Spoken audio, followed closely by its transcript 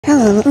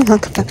Hello,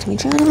 welcome back to my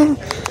channel.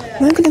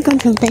 We're gonna go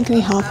to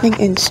bakery hopping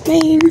in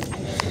Spain.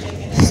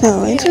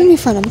 So it's gonna be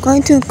fun. I'm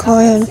going to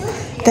Coral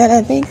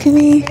de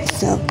Bakery.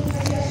 So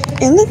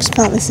it looks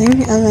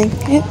promising. I like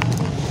it.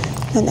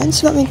 So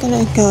that's what we're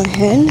gonna go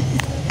ahead.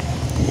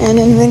 And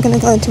then we're gonna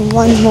go to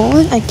one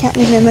more. I can't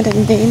remember the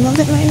name of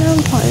it right now,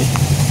 but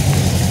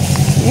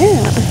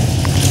yeah.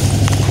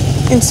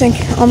 It's like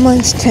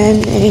almost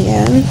 10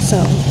 a.m.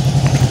 so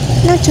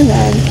not too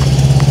bad.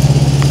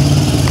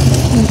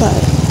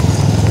 But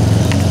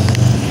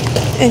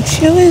it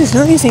sure is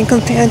noisy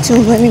compared to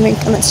when we wake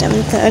up at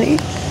 7:30.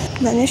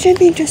 But it should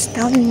be just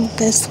down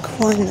this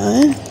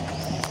corner.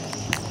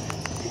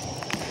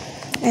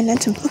 And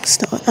that's a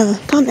bookstore,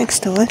 comic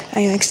store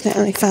I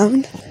accidentally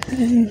found.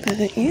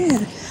 But yeah,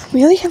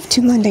 we only have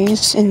 2 more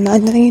days in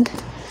Madrid.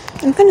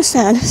 I'm kinda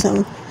sad,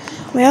 so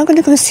we are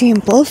gonna go see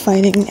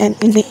bullfighting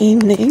in the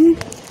evening.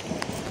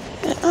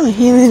 Oh,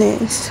 here it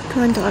is.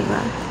 Come on,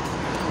 Dora.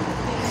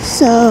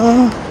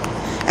 So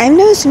I've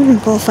never seen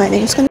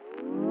bullfighting. It's gonna